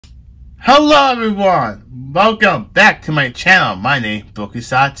Hello everyone! Welcome back to my channel. My name is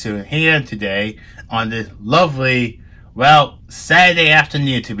Bokusatsu, and here today on this lovely, Saturday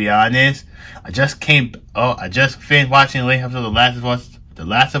afternoon to be honest. I just finished watching the latest episode of The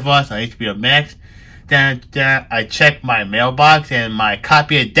Last of Us on HBO Max. Then I checked my mailbox and my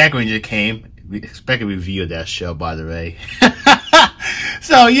copy of Deck Ranger came. We expect a review of that show, by the way.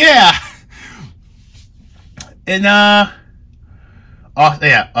 So yeah. And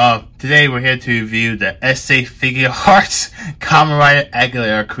today we're here to review the essay Figuarts Kamen Rider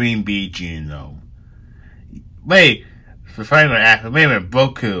Aguilera Queen Bee Genome. Wait, for anyone asking, wait a minute,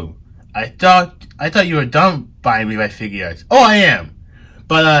 Boku. I thought you were done buying me by Figuarts. Oh, I am.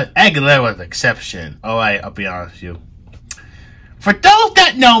 But Aguilera was an exception. Alright, I'll be honest with you. For those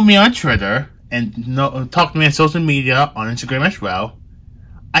that know me on Twitter and talk to me on social media, on Instagram as well,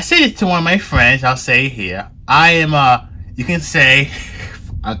 I say this to one of my friends. I'll say it here. I am you can say,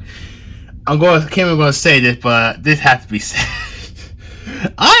 I can't even going to say this, but this has to be said.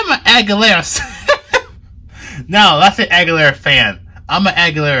 I'm an Aguilera. No, let's say Aguilera fan. I'm an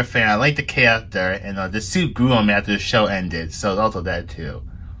Aguilera fan. I like the character, and the suit grew on me after the show ended, so also that too.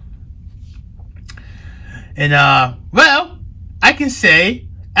 And I can say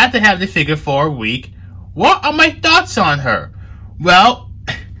after having the figure for a week, what are my thoughts on her? Well,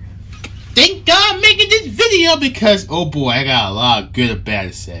 thank God I'm making this video because, oh boy, I got a lot of good and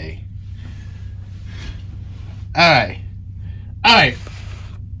bad to say. Alright.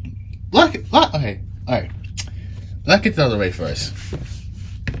 Let's get the other way first.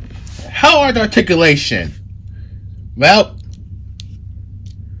 How are the articulation? Well,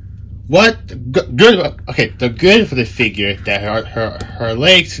 they're good for the figure that her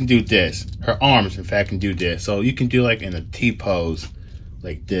legs can do this. Her arms, in fact, can do this. So you can do like in a T pose,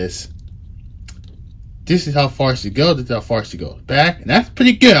 like this. This is how far she goes. This is how far she goes back, and that's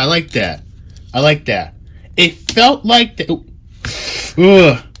pretty good. I like that. It felt like you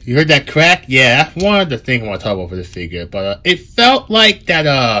heard that crack? Yeah, that's one of the things I want to talk about for the figure. But it felt like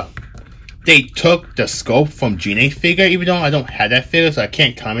that they took the scope from Gene's figure, even though I don't have that figure, so I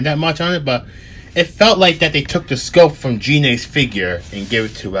can't comment that much on it. But it felt like that they took the scope from Gene's figure and gave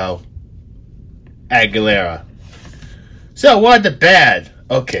it to Aguilera. So what are the bad?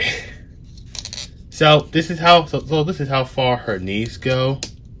 Okay. So this is how far her knees go.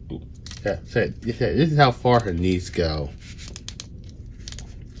 This is how far her knees go.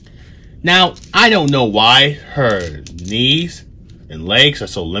 Now I don't know why her knees and legs are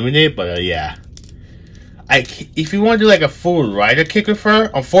so limited, but yeah. If you want to do like a full rider kick with her,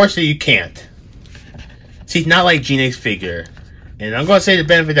 unfortunately you can't. She's not like Gene's figure. And I'm gonna say the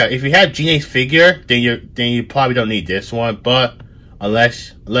benefit that if you have Gene's figure, then you probably don't need this one, but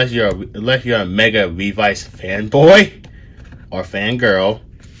unless you're a mega Revice fanboy or fangirl,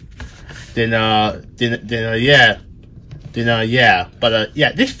 then yeah. But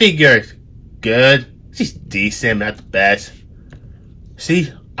yeah, this figure is good. She's decent, not the best.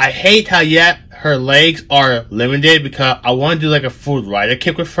 See, I hate how her legs are limited because I want to do like a full rider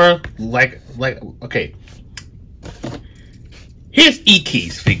kick with her. Okay. Here's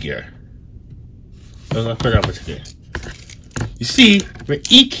E-Key's figure. Let's put it up today. You see,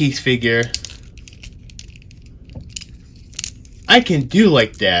 with E-Key's figure, I can do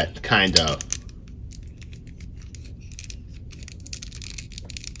like that, kind of.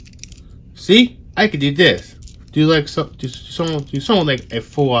 See? I can do this. Do someone like a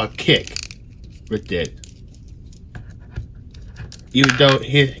full kick with it. Even though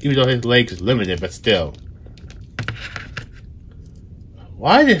his legs is limited, but still.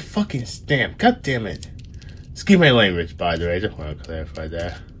 Why did it fucking stamp? God damn it. Excuse my language, by the way. I just want to clarify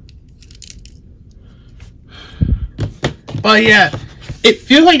that. But yeah, it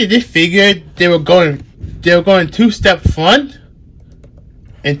feels like that this figure they were going 2 steps front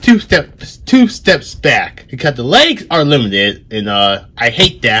and 2 steps back because the legs are limited, and I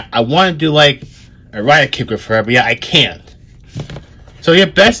hate that. I want to do like a rider kick with her, but yeah, I can't. So your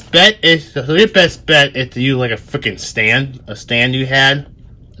best bet is to use like a freaking stand, a stand you had,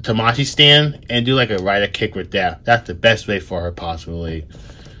 a Tamashi stand, and do like a rider kick with that. That's the best way for her possibly.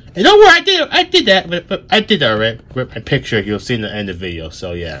 And don't worry, I did that, but I did that already with my picture. You'll see in the end of the video.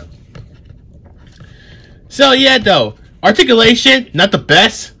 So yeah. So yeah, though articulation not the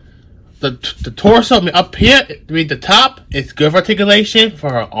best. The torso up here, the top, it's good for articulation for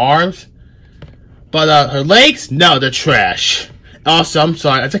her arms, but her legs, no, they're trash. Also, I'm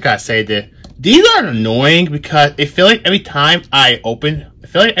sorry, I just gotta say this. These are annoying because I feel like every time I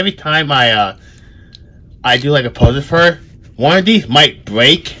do like a pose with her, one of these might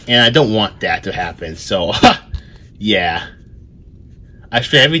break, and I don't want that to happen. So, yeah. I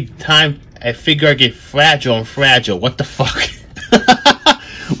swear, every time I figure I get fragile and fragile. What the fuck?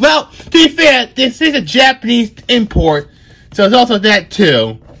 Well, to be fair, this is a Japanese import, so it's also that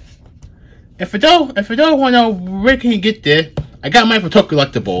too. If you don't want to know where can you get this, I got mine from Tokyo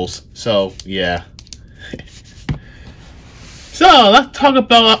Collectibles. So yeah. So let's talk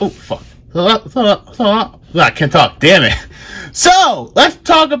about. Oh fuck. I can't talk. Damn it. So let's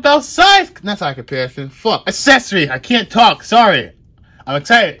talk about not size comparison. Fuck, accessory. I can't talk. Sorry. I'm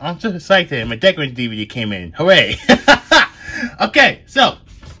excited. I'm just excited. My decorating DVD came in. Hooray! Okay, so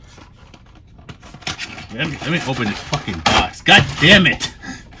let me open this fucking box. God damn it!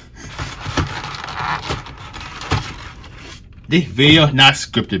 This video is not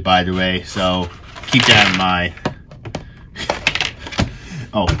scripted, by the way, so keep that in mind.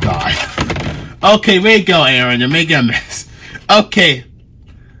 Oh god. Okay, way to go, Aaron. You're making a mess. Okay.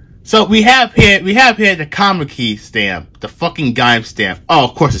 So we have here the Kamen key stamp, the fucking Genome stamp. Oh,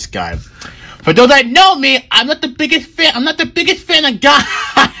 of course it's Genome. For those that know me, I'm not the biggest fan. I'm not the biggest fan of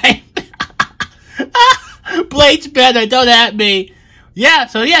Genome. Blade's better. Don't at me. Yeah.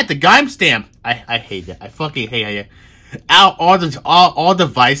 So yeah, the Genome stamp. I hate it. I fucking hate it. All the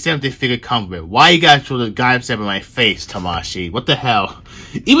vice stamps they figure come with. Why you guys throw the Genome stamp in my face, Tamashi? What the hell?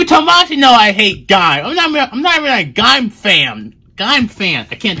 Even Tamashi know I hate Genome. I'm not even a Genome fan. Genome fan.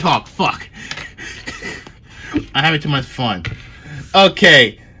 I can't talk. Fuck. I'm having too much fun.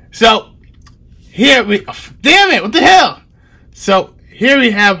 Okay, so here we. Damn it! What the hell? So here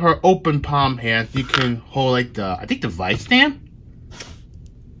we have her open palm hand. You can hold like I think the vice stamp.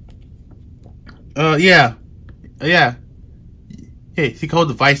 Yeah. Hey, you can hold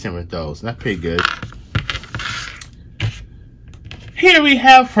the vice stamp with those. That's pretty good. Here we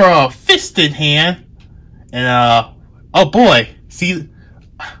have her fisted hand, and oh boy. See,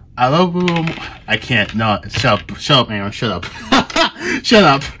 I love. I can't. No, shut up, man. Shut up. Shut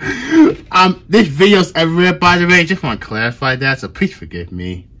up. This video's everywhere, by the way. Just want to clarify that, so please forgive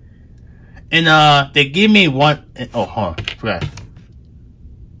me. And they give me one. Oh, hold on. Forgot.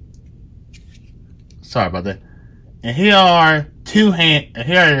 Sorry about that. And here are two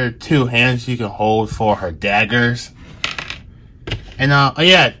hands you can hold for her daggers. And oh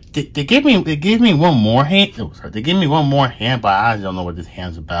yeah, they gave me one more hand. Oh, sorry, they gave me one more hand, but I don't know what this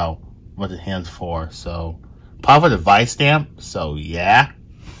hand's about. What the hand's for? So probably the vice stamp. So yeah,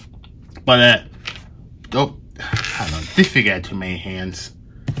 but oh, I don't know. This figure had too many hands.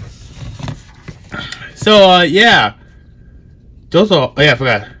 So yeah, those are. Oh yeah, I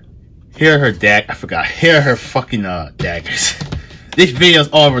forgot. Here are her I forgot. Here are her fucking daggers. This video's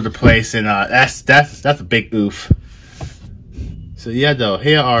all over the place, and that's a big oof. So yeah, though,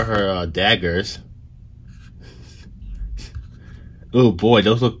 here are her daggers. Oh boy,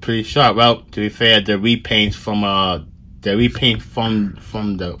 those look pretty sharp. Well, to be fair, they're repaints from one of the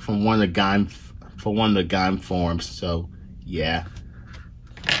Genome forms. So yeah.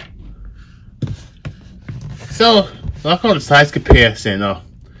 So I'll call the size comparison.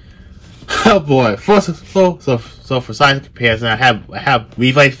 Oh boy, so for size comparison, I have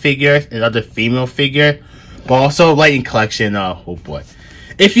Levi figures and other female figure. But also Lightning Collection, oh boy.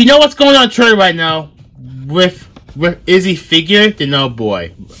 If you know what's going on in Twitter right now with Izzy figure, then oh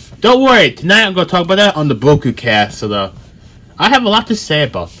boy. Don't worry, tonight I'm gonna talk about that on the Boku cast, so I have a lot to say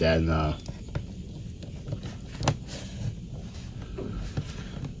about that.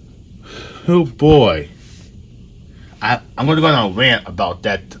 Oh boy. I'm gonna go on a rant about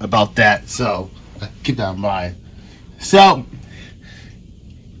that, so keep that in mind. So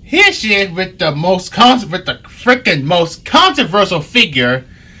here she is with the freaking most controversial figure.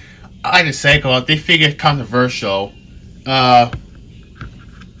 I can say, cause this figure is controversial. Oh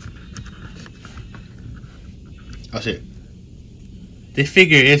shit. This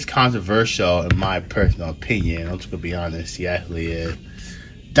figure is controversial in my personal opinion. I'm just gonna be honest. He actually is.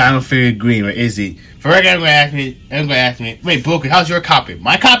 Dino figure green, where is he? For everyone gonna ask me, wait, Boku, how's your copy?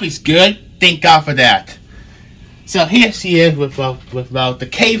 My copy's good. Thank God for that. So here she is with the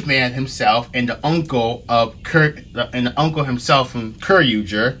caveman himself and the uncle of himself from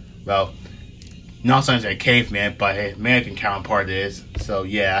Kuryuger. Well, not so much a caveman, but his American counterpart is. So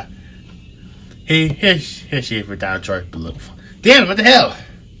yeah, here she is with Dino Charge. But look, damn, what the hell?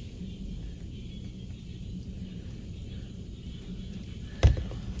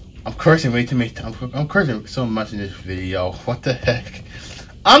 I'm cursing way too much. I'm cursing so much in this video. What the heck?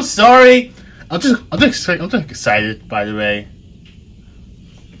 I'm sorry. I'm just excited, by the way.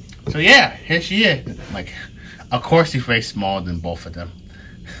 So yeah, here she is. Like, of course she's very smaller than both of them.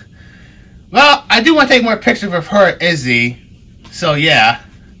 Well, I do want to take more pictures of her and Izzy. So yeah.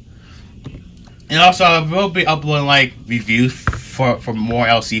 And also I will be uploading like reviews for more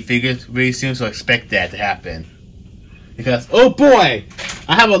LC figures really soon, so expect that to happen. Because, oh boy,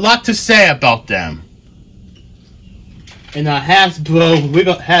 I have a lot to say about them. And Hasbro, we're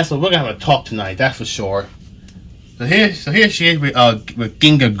gonna have a talk tonight, that's for sure. So here she is with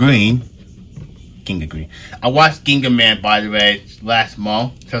Ginga Green. Ginga Green. I watched Ginga Man, by the way, last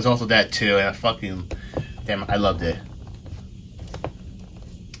month. There's also that too, and I loved it.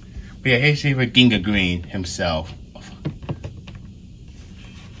 But yeah, here she is with Ginga Green himself.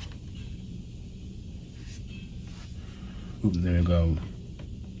 Ooh, there we go.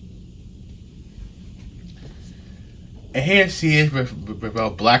 And here she is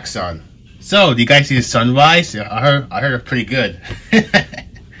with Black Sun. So, do you guys see the sunrise? I heard it's pretty good.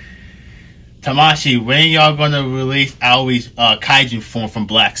 Tamashi, when y'all gonna release Aoi's Kaijin form from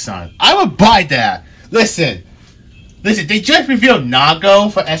Black Sun? I would buy that. Listen, they just revealed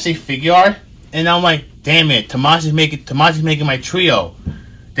Nago for SA Figuart, and I'm like, damn it, Tamashi's making my trio.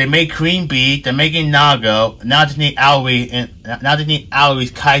 They made Cream Bee, they're making Nago, now they need Aoi, and now they need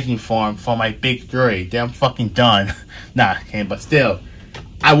Aoi's Kaijin form for my big three. Then I'm fucking done. Nah, can't, but still.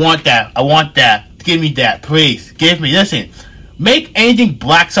 I want that. Give me that, please. Give me, listen. Make anything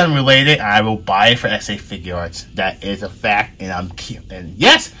Black Sun related, and I will buy it for SA Figuarts. That is a fact, and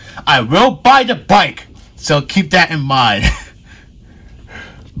yes, I will buy the bike. So keep that in mind.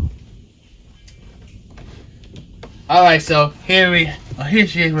 Alright, so here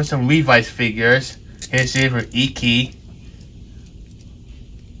she is with some Levi's figures. Here she is with Iki.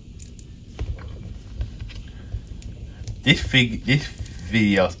 This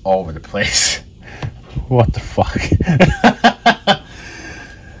video's all over the place. What the fuck?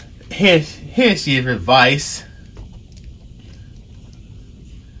 Here she is with Vice.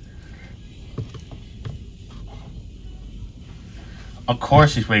 Of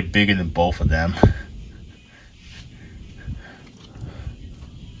course she's way bigger than both of them.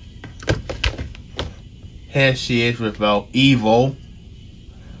 Here she is with Evil.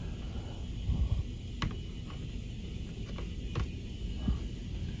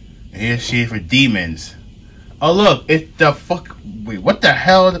 Here she is with Demons. Oh look, it's the fuck. Wait, what the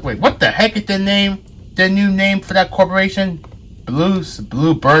hell? Wait, what the heck is the name? The new name for that corporation?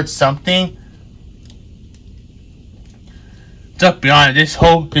 Bluebird something. Just beyond this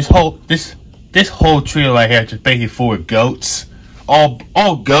whole trio right here, just basically full of goats. All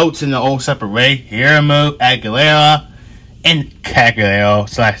goats in the old separate way. Hiramu, Aguilera, and Kagero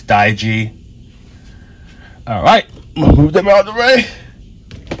 / Daiji. Alright, move them out of the way.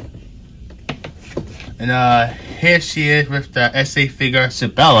 And here she is with the SA figure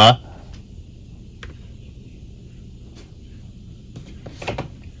Sibella.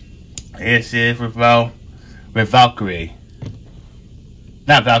 Here she is with Valkyrie.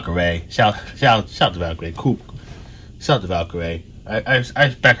 Not Valkyrie. Shout to Valkyrie. Cool. Shout to Valkyrie. I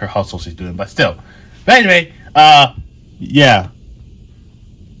respect her hustle she's doing, but still. But anyway, yeah.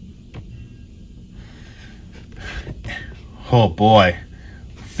 Oh boy.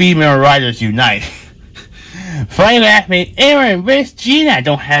 Female Riders Unite. Flame asked me, Aaron, where's Gina? I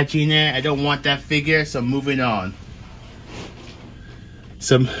don't have Gina. I don't want that figure, so moving on.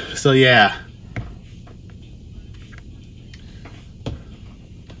 So yeah.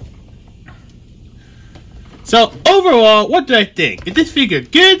 So overall, what do I think? Is this figure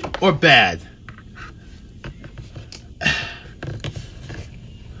good or bad?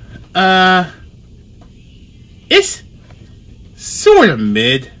 It's sort of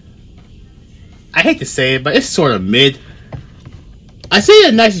mid. I hate to say it, but it's sort of mid. I say it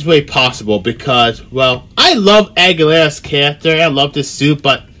in the nicest way possible because, well, I love Aguilera's character. I love this suit,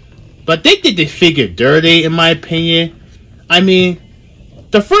 but they did this figure dirty, in my opinion. I mean,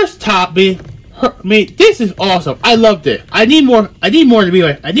 the first top, this is awesome. I loved it. I need more of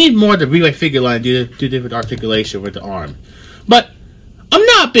the Relay figure line to do different articulation with the arm. But I'm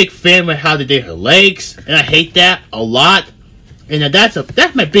not a big fan of how they did her legs, and I hate that a lot. And that's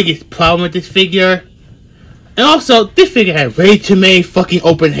my biggest problem with this figure. And also, this figure had way too many fucking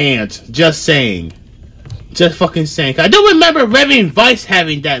open hands. Just saying. Just fucking saying. I don't remember Revy and Vice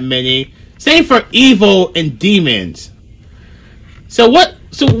having that many. Same for Evil and Demons. So what?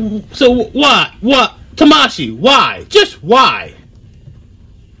 So what? What? Tamashi, why? Just why?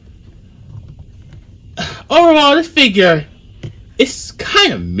 Overall, this figure is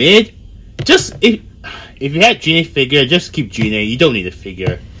kind of mid. Just if you had Gina figure, just keep Gina. You don't need a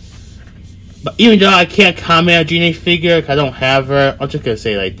figure. But even though I can't comment on Gina figure because I don't have her, I'm just gonna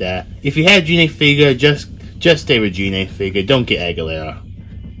say it like that. If you had Gina figure, just stay with Gina figure. Don't get Aguilera.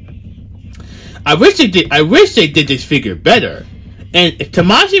 I wish they did this figure better. And if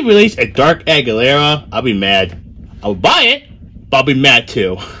Tamashi released a Dark Aguilera, I'll be mad. I would buy it, I'll be mad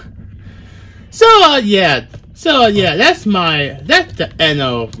too. So yeah, that's the end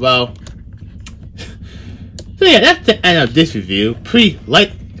of, well, so yeah, that's the end of this review. Please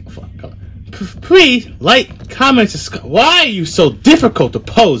like, comment, subscribe. Why are you so difficult to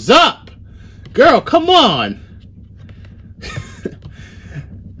pose up? Girl, come on.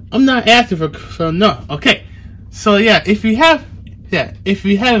 I'm not asking for no. Okay. So yeah, if you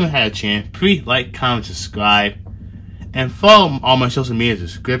haven't had a chance, please like, comment, subscribe, and follow all my social media in the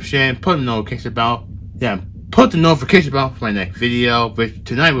description. Put the notification bell for my next video, which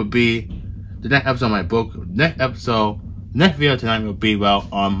tonight will be the next episode of my book. The next video tonight will be, well,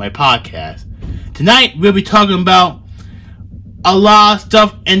 on my podcast. Tonight we'll be talking about a lot of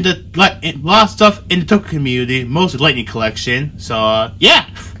stuff in the Tokyo community, mostly Lightning collection. So yeah,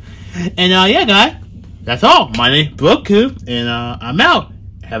 and yeah, guys, that's all. My name is Broku, and I'm out.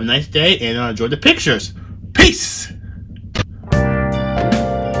 Have a nice day, and enjoy the pictures. Peace.